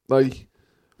 like,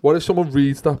 what if someone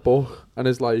reads that book and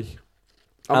is like,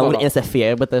 I'm going to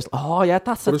interfere with this. Oh yeah,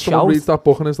 that's a shout. If someone reads that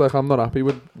book and is like, I'm not happy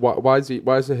with why is it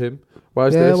him? Why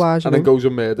is this? And then goes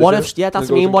and murders what if? Yeah, that's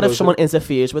me. What if someone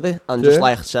interferes with it and just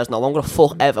like says, no, I'm gonna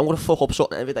fuck up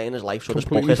something every day in his life, so this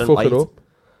book isn't right.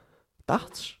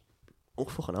 That's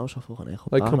fucking hell, so fucking hell.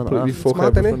 Like completely fuck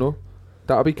everything up.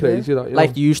 That'd be crazy.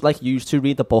 That use to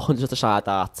read the book and just decide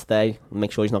that today.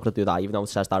 Make sure he's not gonna do that, even though it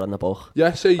says that in the book.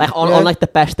 Yeah, see, like on like the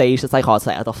best days, it's like it's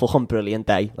like a fucking brilliant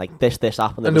day. Like this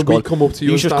happened, and then we come up to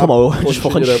you. You just come over, and just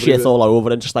fucking shit all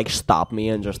over, and just like stab me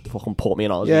and just fucking put me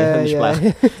in all. Yeah.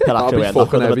 That'd be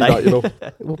fucking heavy. That, you know.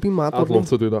 It would be mad. I'd love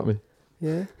to do that, me.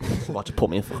 Yeah. Watch you put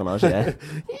me in fucking Oz, yeah.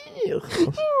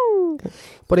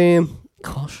 But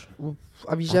gosh,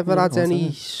 have you ever had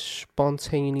any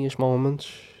spontaneous moments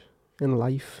in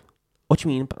life? What do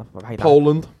you mean?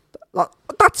 Poland.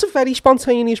 That's a very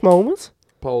spontaneous moment.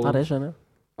 Poland. That is, isn't it?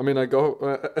 I mean, I go...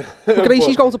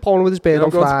 Gracie's going to Poland with his beard Yeah, on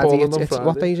I'm going to Friday. Poland on It's what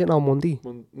Friday. day is it now? Monday?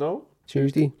 No?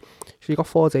 Tuesday. So you got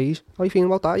 4 days. How are you feeling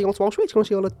about that? You going to Auschwitz? You going to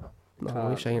see all the... No,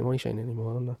 Can't. what are you saying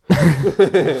anymore? I'm not.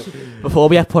 Before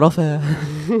we get put off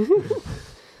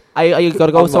are you got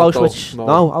to go I'm to not, Auschwitz? though.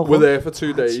 No. How We're come? there for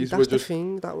 2 days. See, We're that's the just...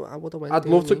 thing that I would have went I'd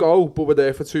love to go, but we're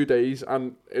there for 2 days,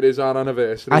 and it is our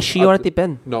anniversary. Has she already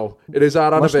been? No, it is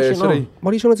our What's she anniversary.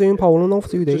 What are you going to do in Poland now for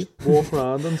 2 days? Just walk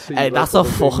around and see. Hey, like, that's a other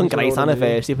things, fucking you know great what I mean?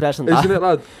 anniversary present, Isn't that. it,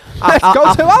 lad? Let's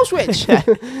go to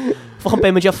Auschwitz! Fucking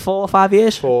been with you 4 or 5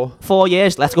 years? 4. 4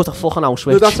 years, let's go to fucking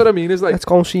Auschwitz. No, that's what I mean. Is like, Let's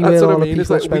go and see that's where what all I the mean, it's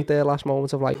people like spent their last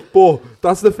moments of life. but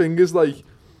that's the thing. Is like,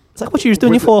 It's like what you was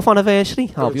doing your With 4th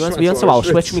anniversary. Oh, we went to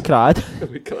Auschwitz and we cried.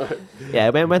 we cried. Yeah,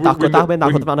 we went that good we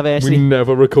anniversary.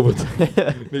 never recovered.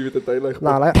 Neither did they. Like,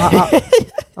 Nah, like,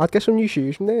 I'd get some new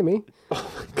shoes from there, mate.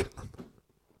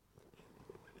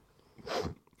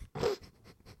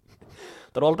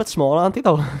 They're all a bit small, aren't they,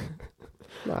 though?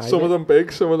 Nah, some of them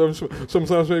big, some of them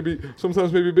sometimes maybe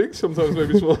big, sometimes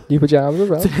maybe small. new pyjamas as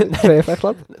well. Perfect,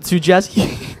 lad. Too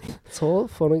jazzy. It's all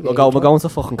fun and We're games, going to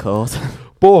fucking court.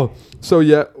 But so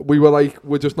yeah, we were like,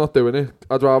 we're just not doing it.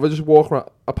 I'd rather just walk around.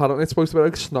 Apparently, it's supposed to be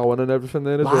like snowing and everything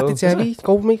there as lad, well. it's heavy.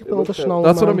 Go make a build of snow,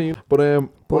 That's what I man. mean.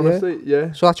 But But honestly,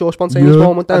 yeah. So that's your spontaneous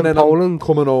moment then, And then Poland. I'm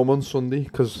coming home on Sunday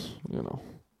because you know.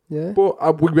 Yeah.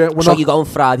 But we're So not. you're going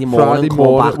Friday morning, come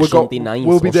back We'll Sunday night.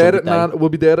 We'll be or there Sunday at day. 9. We'll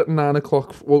be there at 9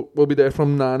 o'clock. We'll be there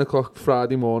from 9 o'clock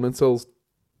Friday morning till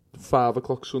 5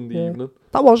 o'clock Sunday Yeah. evening.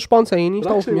 That was spontaneous, It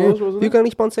though, actually from you. was, wasn't You it? got any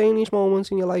spontaneous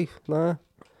moments in your life? Nah.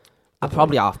 I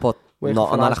probably have, but Working not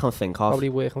for on that I us. can think of. Probably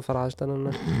working for us then, isn't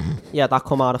it? Yeah, that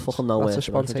come out of fucking nowhere. That's as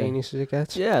to be honest with you. spontaneous as it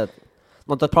gets. Yeah.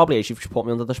 Well, that probably is. You've just put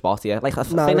me under the spot, yeah. Like, I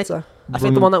Nah, think it's a... I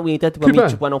think the one that we did when we Cooper.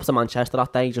 just went up to Manchester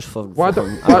that day just for Why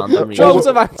fucking don't- a random Joe-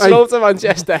 reason. Hey.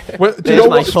 Manchester. Well, do you There's know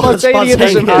my what? fucking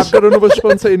Spontaneous. I've got another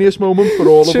spontaneous moment for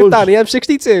all of Shoot, us. Danny, I'm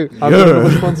 62. I've got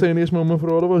another spontaneous moment for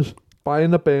all of us.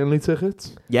 Buying the Burnley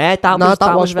tickets. Yeah, that Nah, was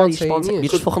that was very spontaneous. spontaneous. You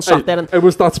just fucking sat there and... It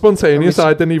was that spontaneous. It was-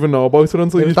 I didn't even know about it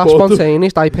until It you was that bought it.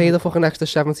 spontaneous. I paid the fucking extra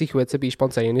 70 quid to be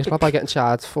spontaneous. Like by getting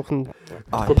charged fucking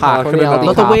Oh, For park. parking in Aldi Aldi.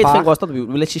 But the car weird park. thing was that we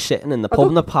were literally sitting in the pub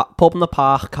in the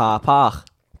park, car park,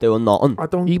 doing nothing. I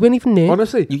don't. You weren't even there.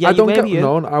 Honestly, Yeah, I you don't were get you.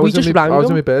 known. I We was just in my rang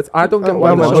them. bed. I don't get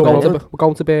why Well, they're so bothered. we're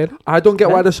going to bed. I don't get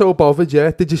why Yeah. they're so bothered. Yeah,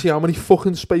 did you see how many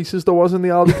fucking spaces there was in the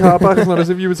Aldi car park? It's not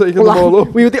as if you were taking them all up.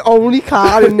 We were the only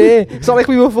car in there. It's not like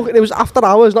we were fucking... It was after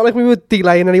hours. Not like we were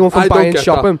delaying anyone from I don't buying get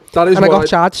shopping. That is And I why got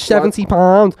charged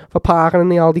 £70 for parking in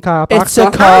the Aldi car park. It's a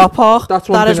That- car park. that's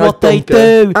one That is thing I what they don't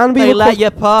get. do. And we They were let you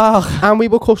park. And we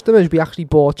were customers. We actually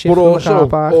bought shit But from the car also,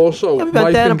 park. Yeah, we my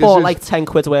went there and thing bought is, like 10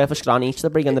 quid worth of scran each to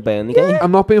bring in the Burnley game.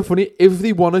 I'm not being funny. If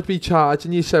they want to be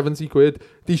charging you 70 quid,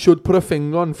 they should put a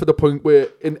thing on for the point where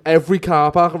in every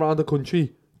car park around the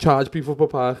country, charge people for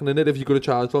parking in it if you're going to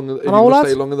charge longer, if you're going to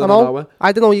stay longer than an hour.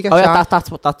 I don't know. You get Oh yeah, charged.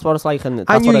 that's what it's like. And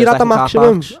I knew you'd have the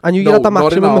maximum. I knew you'd No, have the not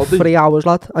in maximum of Aldi. 3 hours,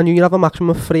 lad. I knew you'd have a maximum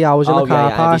of 3 hours in Oh the car yeah,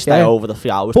 and if you park. stay Yeah. over the 3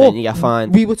 hours, But then you get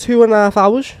fined. We were 2.5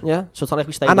 hours. Yeah, so it's not like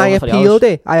we stayed And over I 3 hours. appealed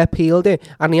it. I appealed it.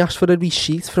 And he asked for a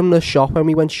receipt from the shop when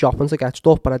we went shopping to get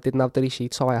stuff, but I didn't have the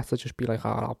receipt, so I had to just be like, oh,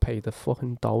 I'll pay the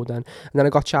fucking dough then. And then I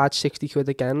got charged 60 quid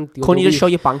again. Couldn't you just show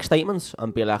your bank statements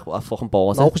and be like, what a fucking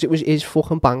bought No, it? because it was his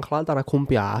fucking bank, lad, that I couldn't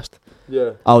be asked.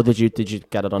 Yeah. Oh, did you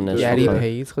get it on this? Yeah, he Okay.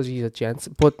 paid because he's a gent.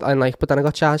 But then I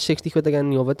got charged 60 quid again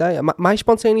the other day. My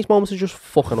spontaneous moments are just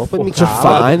fucking up with me Just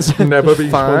car. fines. Never be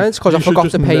Fines, because I You should forgot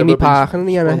just to pay never me be parking in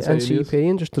the spontaneous. NCP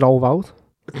and just drove out.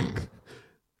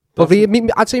 But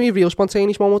I'd say my real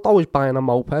spontaneous moment though was buying a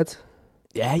moped.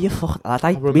 Yeah, you fucking...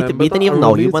 We remember didn't that. even I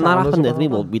know remember you you when that telling us happened, did we?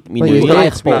 about Well, we Well, knew you you were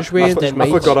like, like, but we I didn't I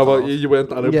mates. forgot about you. You weren't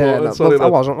that Yeah, important. Sorry, I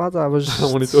lad. wasn't, lad. I was,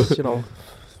 I wanted to- you know...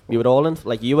 we were all in...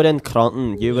 Like, you were in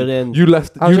Cronton, you were in... You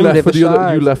left. I was You in left for the other.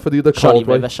 Riverside. You left for the other Sorry, cold,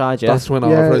 right? Riverside, yeah. That's when Yeah.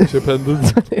 our friendship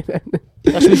ended.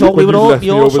 Yes, we when were you all... left We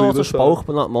me all over the sort other of side. spoke,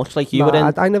 but not much. Like, you were Nah,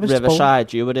 in I never spoke.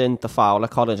 Riverside, you were in the Fowler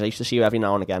College. I used to see you every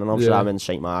now and again, and obviously Yeah. I'm in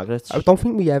St Margaret's. I don't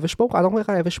think we ever spoke. I don't think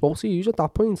I ever spoke to you at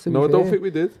that point, to be No, I don't fair. think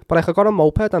we did. But like, I got a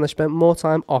moped and I spent more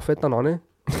time off it than on it.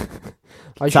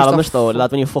 I used Tell to them the have- story, lad,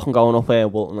 when you're fucking going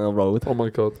up Walton Hill Road. Oh my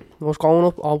god. I was going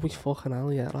up always fucking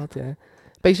hell, yeah, lad, yeah.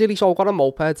 Basically, so I got a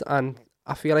moped and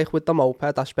I feel like with the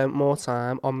moped I spent more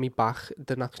time on my back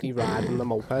than actually riding the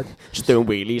moped. Just doing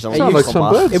wheelies on Hey, Sound you like come some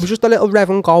back. birds. It was just a little rev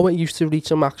and go. It used to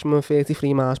reach a maximum of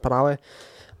 33 miles per hour.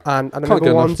 And I Can't remember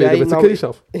get one enough speed day, of it to now, kill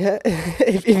yourself. yeah,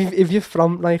 if you're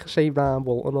from like say around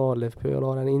Bolton or Liverpool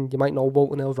or anything, you might know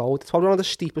Bolton Hill Road. It's probably one of the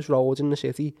steepest roads in the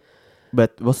city.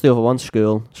 But what's the other one?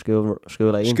 School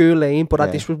Lane. School Lane, but Yeah.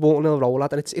 this was Walton Hill Road,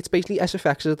 lad, and it's basically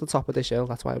SFX is at the top of this hill.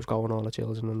 That's why I was going all the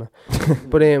children and that.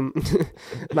 But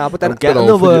nah, but then I'm getting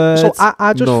the words. so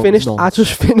I just finished. no. I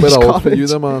just Bit finished old for you, college.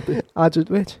 them, aren't they? I just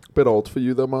which? Bit old for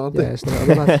you, them, aren't they? Yeah, it's not,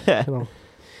 lad, you know.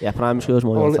 Yeah, primary school's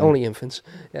more Only infants.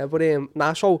 Yeah, but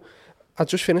nah, so I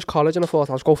just finished college and I thought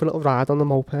I was going for a little ride on the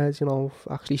moped, you know,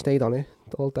 actually stayed on it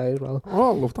all day as well.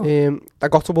 Oh, I love that. I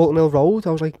got to Walton Hill Road,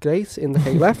 I was like, great, in the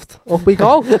K left, up we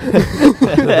go.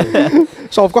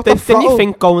 So I've got the Didn't you throttle.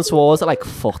 think going towards it, like,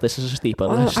 fuck, this is a steep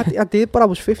on this? I did, but I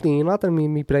was 15, lad,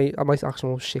 and my brain, I might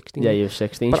actually was 16. Yeah, you were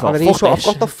 16. But So, I've fuck this.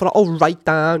 got the throttle right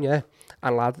down, yeah.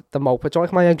 And lad, the moped,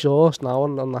 like my exhaust now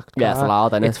on that Yeah, it's car,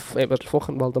 loud, innit? it was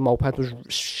fucking, well, the moped was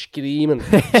screaming,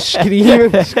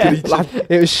 screaming. Lad,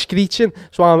 it was screeching.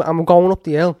 So I'm going up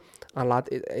the hill, and lad,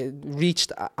 it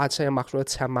reached, I'd say a maximum of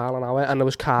 10 mile an hour, and there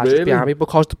was cars just behind me,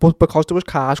 because there was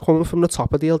cars coming from the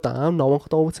top of the hill down, no one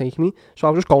could overtake me. So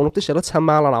I was just going up this hill at 10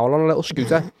 mile an hour on a little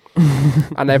scooter.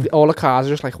 And all the cars are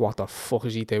just like, what the fuck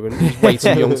is he doing? He's way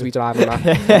too young to be driving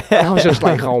that. And I was just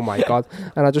like, oh my god.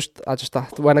 And I just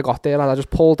when I got there, I just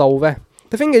pulled over.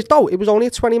 The thing is, though, it was only a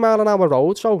 20 mile an hour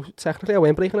road, so technically I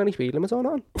weren't breaking any speed limits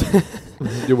on.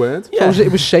 You weren't? So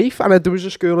it was safe, and there was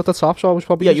a school at the top, so I was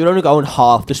probably... Yeah, you're only going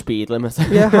half the speed limit.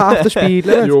 Yeah, half the speed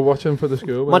limit. You were watching for the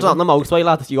school, Imagine that on the motorway,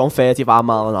 lad, you're going 35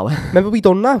 mile an hour. Remember we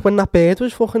done that when that bird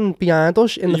was fucking behind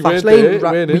us in the You fast weren't lane?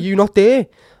 there, weren't Were you? you not there?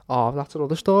 Oh, that's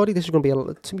another story. This is going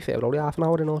to be, to be fair, only half an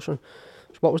hour in Ocean.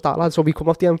 So what was that, lad? So we come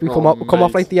off the we come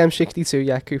off like the M62,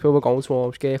 yeah, Cooper, we're going to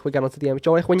Ormskirk, we're getting onto the M...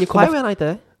 Joy, when you come Why off... weren't I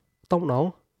there? Don't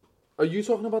know. Are you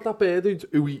talking about that bird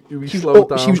who he She slowed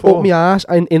down was for? up my ass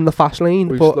in the fast lane,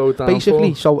 Who he but slowed down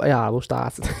basically, for? so yeah, we'll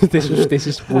start. this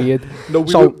is weird. No, we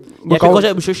So were, Yeah, we're going, because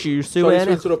it was just used to, sorry to weren't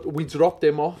it? interrupt, we dropped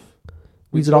him off.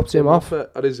 we dropped him off.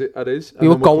 At his. We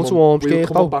were going to We were Ormskirk,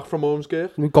 coming though. back from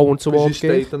Ormskirk. We're going to Because you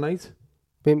stayed Ormskirk. the night.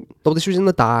 Though this was in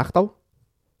the dark, though.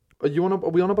 Are we on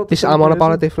about the This same I'm on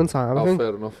about a person? different time, I Oh, think.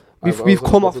 fair enough. We've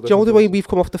come off, do you know the way we've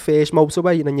come off the first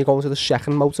motorway and then you go into the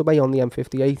second motorway on the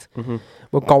M58? Mm-hmm.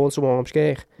 We're going to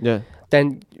Ormskirk. Yeah.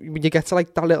 Then when you get to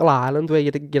like that little island where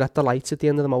you're at the lights at the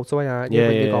end of the motorway, aren't you, Yeah,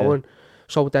 when yeah, you're yeah. going?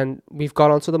 So then we've gone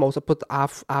onto the motor, but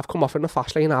I've come off in the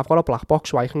fast lane, I've got a black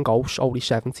box so I can go only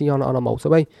 70 on a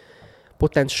motorway.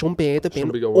 But then some bird have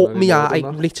Shouldn't be been going up any my more ass, than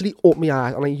like that. literally up my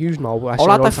ass, and I use now. Oh,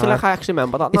 lad, I feel like I actually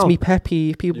remember that it's now. me pet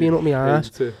peeve, people being up my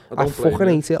ass. I fucking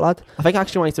hate it, lad. I think I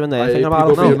actually went to in there I thinking hate about it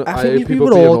people now. being- I I think hate we people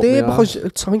were being all up my there arse.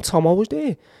 because I think Tomo was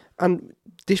there. And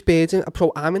this bird's in,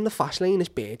 so I'm in the fast lane, this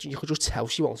bird, you could just tell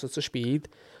she wanted to speed.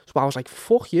 So I was like,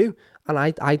 fuck you. And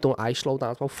I slowed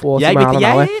down to about 40 mile an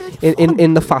hour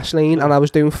in the fast lane, and I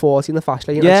was doing 40 in the fast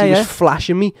lane, and she was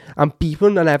flashing me and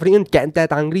beeping and everything, getting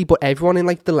dead angry, but everyone in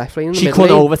like the left lane in the She middle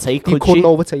couldn't lane, overtake, you could couldn't she?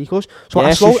 overtake us. So Yeah,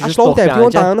 I she should just slowed duck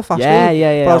everyone behind you. down the fast Yeah, lane.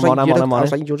 yeah, yeah, But I was I'm like, on, you're I'm the- I on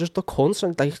was it. like, you're just the cunt,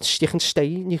 and like, you can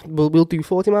stay, we'll do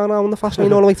 40 mile an hour in the fast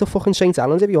lane all the way to fucking St.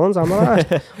 Helens if you want, I'm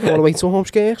alright. All the way to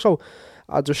Ormskirk. So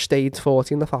I just stayed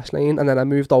 40 in the fast lane, and then I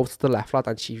moved over to the left, lad,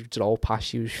 and she drove past,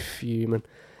 she was fuming.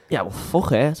 Yeah, well,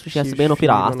 fuck her. So she has to be up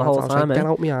your ass the whole time, Get eh?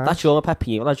 out my ass. That's your pet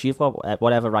peeve, lad. You've got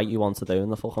whatever right you want to do in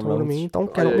the fucking You know what I road. mean?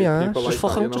 Don't get up my ass. People like Just that,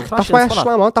 fucking you know. just That's crash why I into that.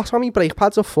 slam on. That's why my brake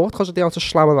pads are fucked, because they have to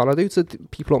slam it on. I do to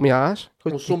people up my ass.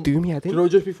 Well, Because you do me head Do you in. know,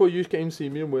 just before you came to see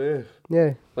me in work,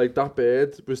 Yeah. like that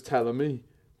bird was telling me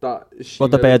that she...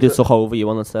 But the nearly bird who cra- took over you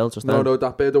on the still just No, then. no,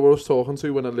 that bird I was talking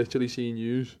to when I literally seen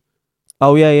you.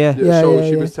 Oh, yeah, yeah. So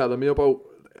she yeah. was telling me about...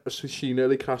 So she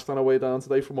nearly crashed on her way down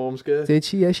today from Ormskirk. Did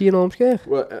she? Yeah, she in Ormskirk.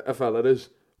 Well, a fella is.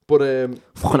 But,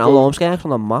 Fucking hell, Ormskirk's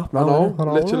on the map I now. know, I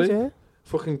know, literally. yeah.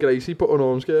 Fucking Gracie put an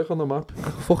Ormskirk on the map.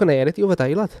 Fucking heard it the other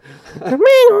day, lad.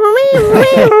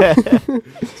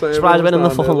 So Surprised I've been in the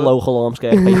everyone's fucking down there, local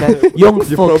Ormskirk. Young You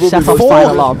fuck probably set off will. fire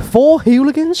alarm. 4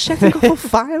 hooligans setting off a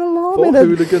fire alarm Four in a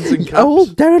hooligans in old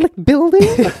caps. derelict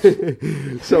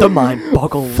building. So, The mind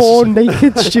boggles. 4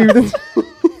 naked students.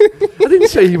 I didn't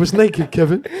say he was naked,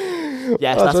 Kevin.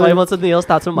 Yes, Oh, that's sorry. why I wanted Neil's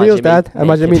dad to imagine Neil's me dad,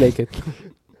 imagine me naked.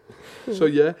 naked. So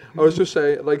yeah, I was just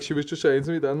saying, like she was just saying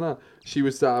to me then that she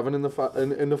was driving in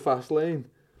the in the fast lane,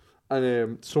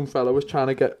 and some fella was trying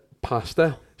to get past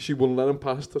her. She wouldn't let him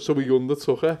past her, so he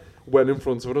undertook her, went in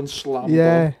front of her and slammed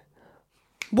Yeah.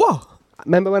 What?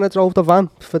 Remember when I drove the van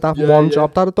for that Yeah, one yeah.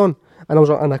 job that I'd done?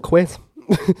 And I quit.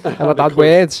 and I had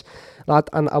words. Lad,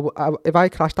 and if I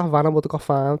crashed that van, I would have got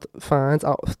fined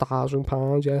out of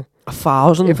 £1,000, yeah.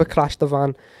 1,000? If I crashed the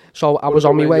van. So I was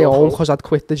on my way home because I'd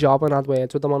quit the job and I'd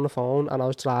words with them on the phone, and I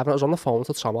was driving. I was on the phone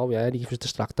to Tomo, yeah, and he was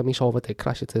distracting me, so if I did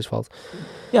crash, it's his fault.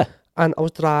 Yeah. And I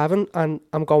was driving, and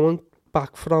I'm going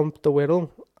back from the Wirral,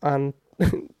 and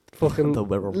fucking The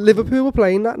Wirral. Liverpool were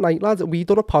playing that night, lads. We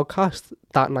done a podcast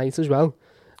that night as well.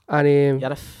 And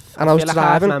and I was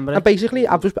driving, and basically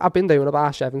I've been doing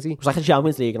about 70. It was like a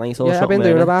Champions League night or Yeah, something. I've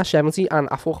been doing about 70, and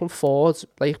I fucking Ford,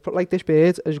 like this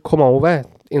bird, has come over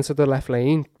into the left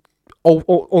lane,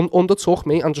 undertook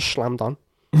me and just slammed on.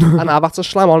 And I've had to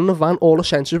slam on in the van, all the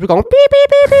sensors were going beep, beep,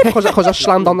 beep, beep, because I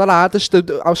slammed on the rad,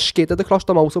 I was skidded across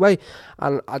the motorway,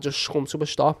 and I just come to a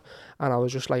stop, and I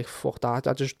was just like, fuck that,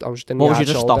 I was in the What was yard you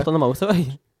just shoulder. stopped on the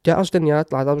motorway? Yeah, I was in the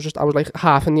yard, lad. I was like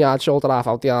half in the yard shoulder, half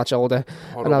out the yard shoulder.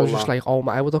 Horrible, And I was just lad. like, oh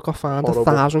my, I would have got fined Horrible.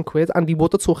 £1,000. And he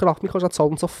would have took it off me because I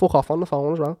told him to fuck off on the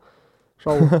phone as well.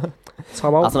 So,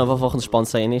 Tom That's another fucking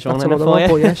spontaneous one that's in it another for one, you.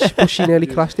 but yes, but she nearly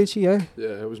crashed, did she, yeah?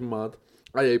 Yeah, it was mad.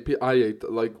 I hate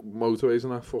like motorways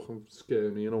and that fucking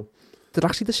scare me, you know. They're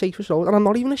actually the safest road, and I'm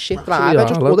not even a shit Actually, driver, yeah,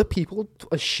 just lad. other people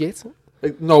are shit.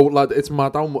 No, lad, it's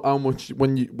mad how much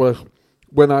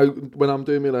when I'm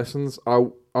doing my lessons,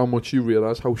 how much you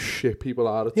realise how shit people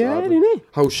are at Yeah, driving. innit?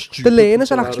 How stupid The laners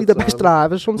people are actually at the best driving.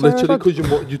 drivers sometimes. Literally, lad.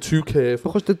 because you're too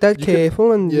careful. Because they're dead you can-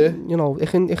 careful, and, yeah. you know, it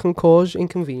can cause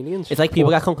inconvenience. It's like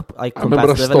people get I remember I competitive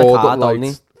in the stalled car, at don't they?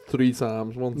 like 3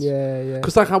 times once. Yeah, yeah.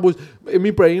 Because like I was in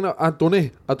my brain, I'd done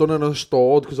it and I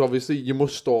stalled, because obviously you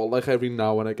must stall like every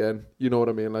now and again. You know what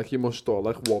I mean? Like you must stall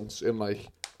like once in like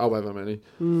however many.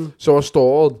 So I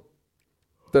stalled.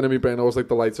 Then in my brain I was like,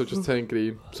 the lights have just turned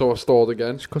green, so I stalled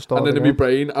again. And then in my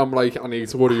brain I'm like, I need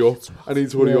to hurry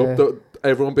up.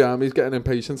 Everyone behind me is getting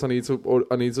impatient. I need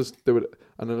to just do it.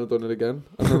 And then I done it again.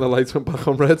 And then the lights went back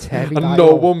on red. Heavy And that, no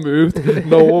yo. one moved.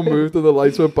 No one moved, and the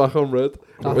lights went back on red. It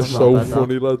That's was not so bad,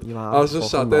 funny, lad. You I was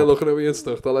just sat there looking at me and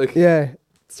stuff. They're like, Yeah.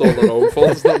 it's all their own fault.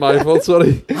 It's not my fault,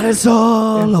 sorry. And it's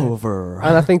all over.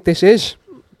 And I think this is.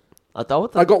 I got one.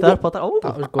 That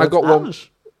was good. I got one.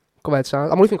 Go ahead, Sam.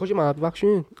 I'm only thinking because you're mad back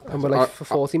soon. And we're like for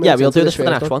 40 minutes. Yeah, we'll into do this for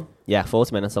the first next one. Yeah,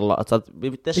 40 minutes. A lot.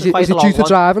 This Is is quite it a due long to one.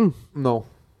 driving? No.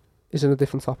 Is it a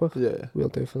different topic? Yeah. We'll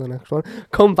do it for the next one.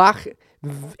 Come back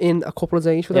in a couple of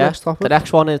days for the next topic. The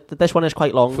next one is. This one is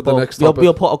quite long. For the but next we'll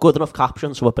topic. put a good enough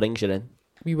caption so it brings you in.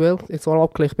 We will. It's all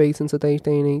about clickbait in today's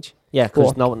day and age. Yeah,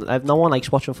 because But- no one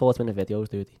likes watching 40-minute videos,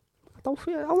 do they? I don't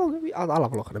feel. I'll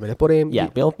have a look in a minute. But Yeah,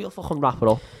 we'll fucking wrap it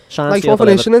up. thanks for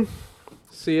listening.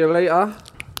 See you later.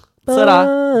 Ta-ra.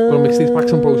 Gonna mix these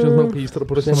packs and potions, no peas to the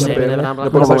put it in the Same bin. in the The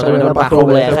bin. put it in the back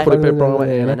over there. Put it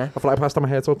in Yeah. the I fly past my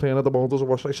head so turn at the boulders and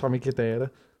watch like Sammy Kidera.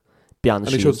 Beyond the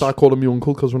And he should shoes. start calling me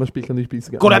uncle because when I speak in these beats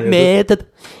again. Got it made.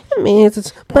 Mate,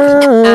 it's bye.